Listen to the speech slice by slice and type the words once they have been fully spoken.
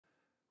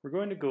We're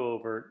going to go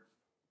over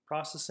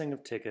processing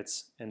of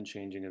tickets and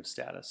changing of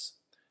status.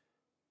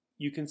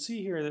 You can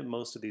see here that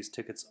most of these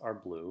tickets are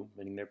blue,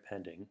 meaning they're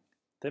pending.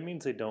 That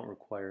means they don't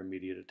require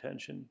immediate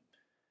attention.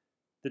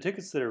 The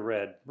tickets that are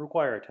red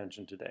require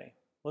attention today.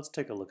 Let's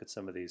take a look at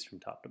some of these from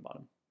top to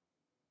bottom.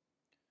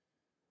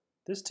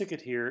 This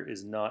ticket here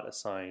is not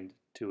assigned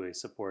to a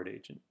support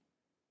agent.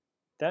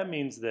 That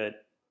means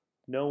that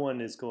no one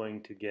is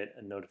going to get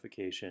a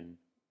notification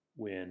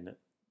when,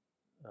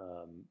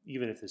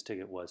 even if this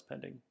ticket was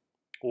pending,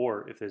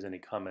 or if there's any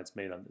comments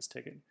made on this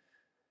ticket.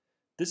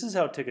 This is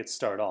how tickets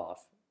start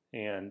off,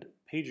 and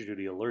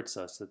PagerDuty alerts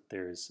us that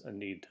there's a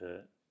need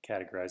to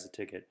categorize a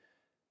ticket.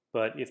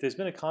 But if there's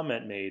been a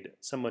comment made,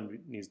 someone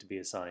needs to be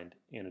assigned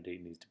and a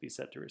date needs to be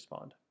set to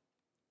respond.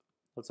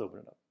 Let's open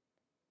it up.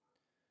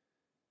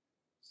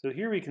 So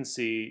here we can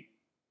see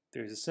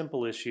there's a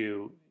simple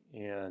issue,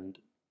 and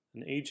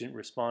an agent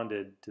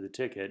responded to the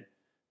ticket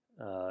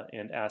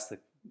and asked the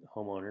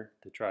homeowner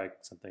to try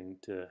something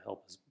to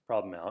help his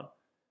problem out,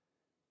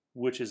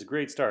 which is a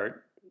great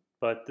start,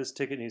 but this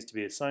ticket needs to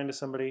be assigned to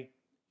somebody.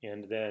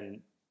 And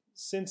then,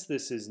 since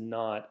this is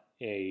not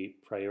a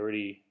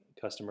priority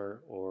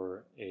customer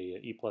or a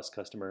E+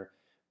 customer,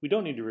 we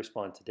don't need to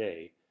respond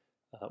today.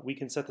 We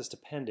can set this to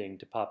pending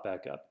to pop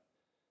back up.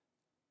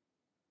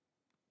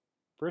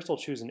 First, I'll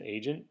choose an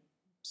agent.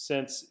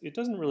 Since it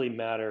doesn't really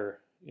matter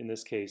in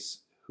this case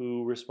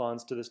who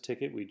responds to this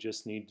ticket, we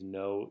just need to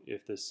know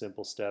if this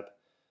simple step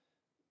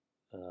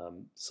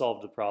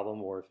solved the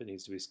problem or if it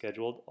needs to be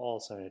scheduled. I'll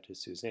assign it to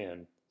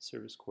Suzanne,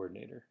 service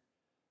coordinator.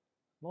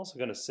 I'm also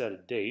going to set a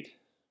date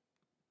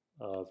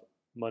of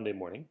Monday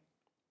morning,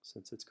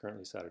 since it's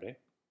currently Saturday.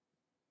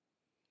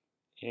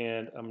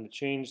 And I'm going to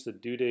change the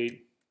due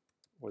date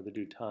or the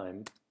due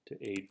time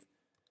to 8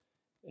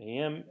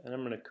 a.m. and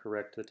I'm going to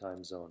correct the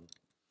time zone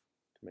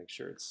to make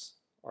sure it's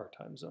our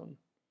time zone.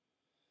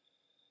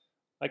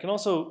 I can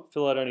also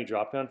fill out any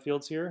drop-down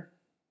fields here.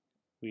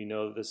 We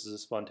know that this is a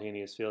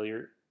spontaneous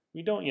failure.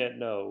 We don't yet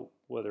know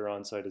whether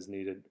on-site is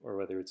needed or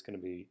whether it's going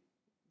to be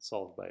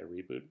solved by a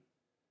reboot.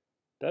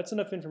 That's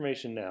enough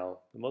information now.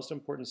 The most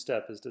important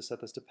step is to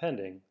set this to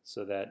pending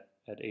so that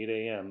at 8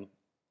 a.m.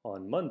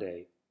 on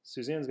Monday,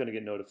 Suzanne's going to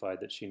get notified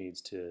that she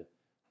needs to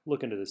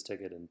look into this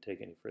ticket and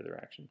take any further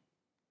action.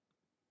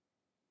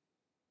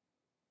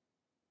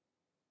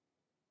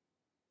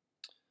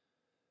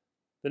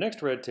 The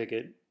next red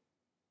ticket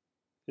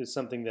is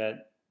something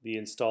that the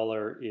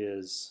installer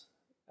is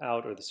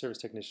out or the service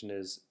technician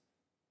is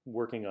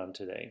working on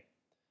today.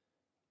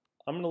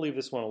 I'm going to leave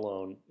this one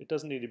alone. It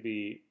doesn't need to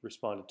be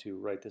responded to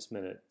right this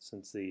minute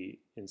since the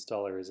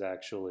installer is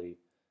actually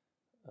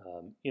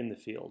in the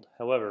field.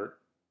 However,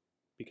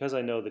 because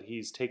I know that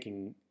he's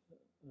taking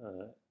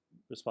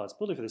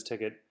responsibility for this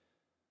ticket,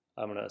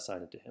 I'm going to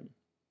assign it to him.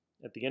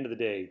 At the end of the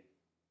day,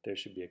 there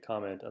should be a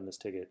comment on this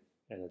ticket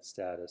and its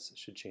status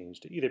should change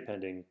to either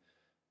pending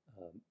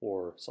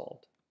or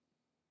solved.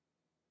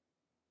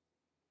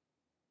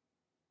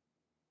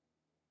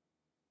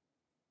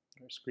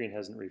 Our screen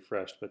hasn't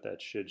refreshed, but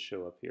that should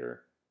show up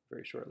here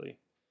very shortly.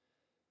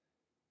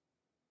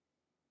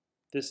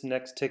 This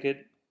next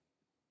ticket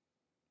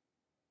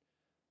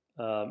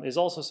is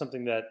also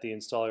something that the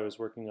installer was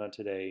working on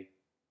today,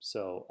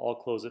 so I'll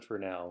close it for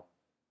now.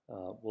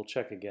 We'll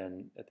check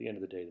again at the end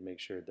of the day to make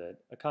sure that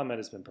a comment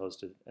has been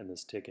posted and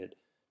this ticket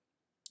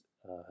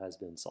has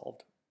been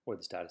solved or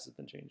the status has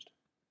been changed.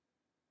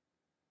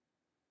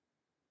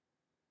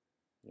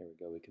 There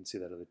we go. We can see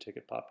that other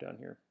ticket pop down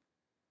here.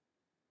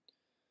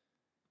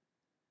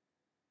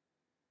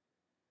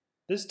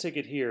 This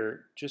ticket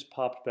here just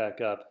popped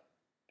back up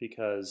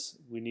because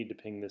we need to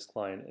ping this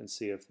client and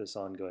see if this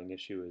ongoing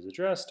issue is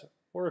addressed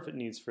or if it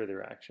needs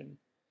further action.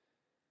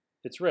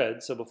 It's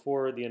red, so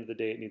before the end of the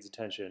day it needs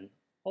attention.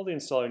 All the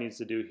installer needs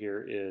to do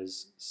here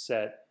is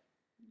send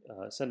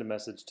a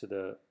message to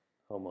the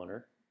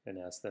homeowner and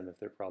ask them if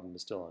their problem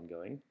is still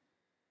ongoing.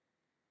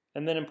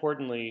 And then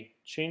importantly,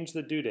 change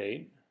the due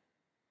date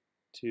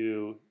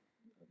to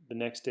the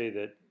next day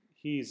that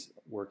he's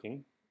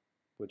working,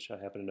 which I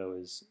happen to know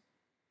is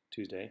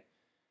Tuesday,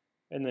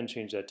 and then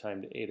change that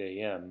time to 8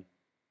 a.m.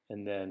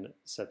 and then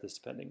set this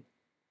to pending.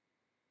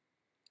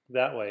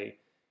 That way,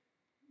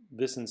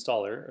 this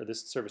installer or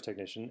this service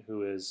technician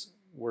who is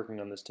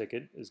working on this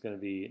ticket is going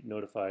to be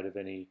notified of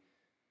any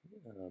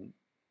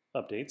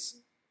updates,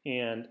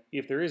 and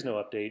if there is no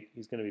update,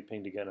 he's going to be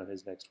pinged again on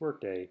his next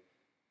workday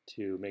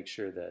to make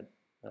sure that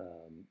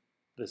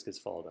this gets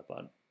followed up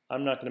on.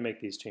 I'm not going to make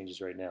these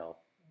changes right now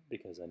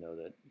because I know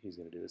that he's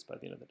going to do this by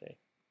the end of the day.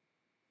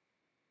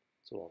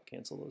 So I'll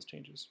cancel those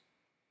changes.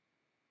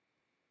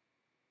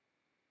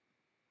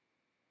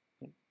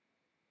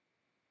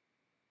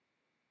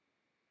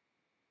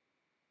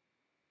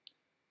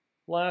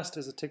 Last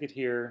is a ticket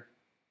here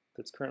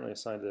that's currently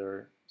assigned to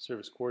our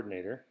service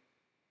coordinator.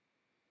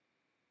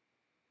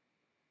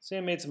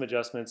 Sam made some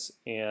adjustments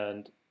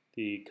and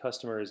the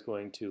customer is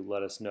going to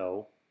let us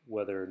know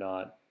whether or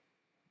not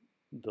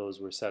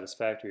those were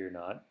satisfactory or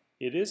not.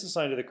 It is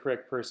assigned to the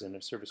correct person,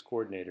 a service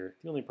coordinator.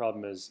 The only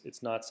problem is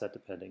it's not set to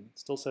pending. It's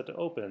still set to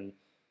open,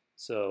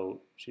 So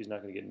she's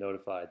not going to get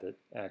notified that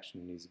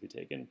action needs to be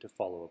taken to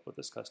follow up with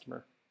this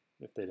customer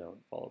if they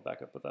don't follow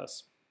back up with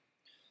us.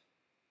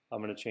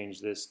 I'm going to change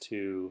this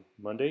to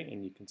Monday,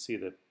 and you can see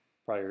the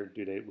prior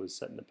due date was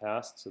set in the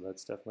past, so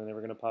that's definitely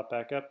never going to pop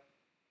back up.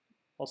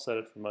 I'll set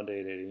it for Monday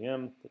at 8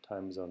 a.m. The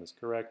time zone is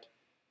correct,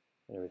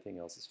 and everything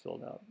else is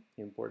filled out.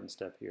 The important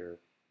step here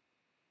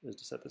is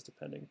to set this to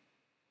pending.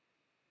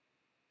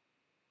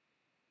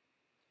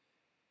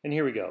 And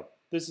here we go.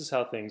 This is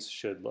how things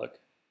should look.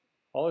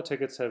 All the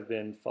tickets have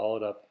been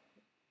followed up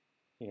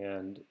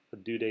and a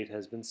due date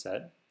has been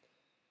set.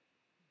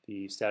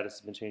 The status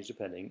has been changed to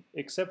pending,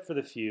 except for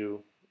the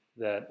few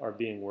that are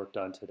being worked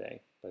on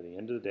today. By the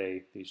end of the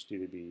day, these should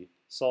either be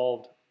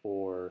solved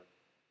or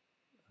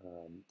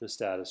the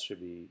status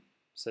should be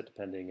set to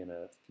pending and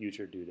a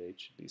future due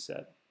date should be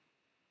set.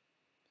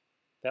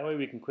 That way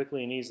we can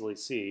quickly and easily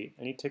see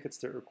any tickets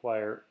that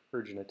require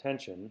urgent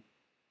attention,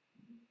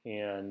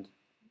 and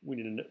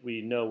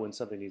we know when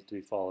something needs to be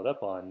followed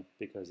up on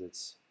because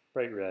it's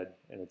bright red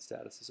and its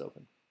status is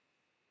open.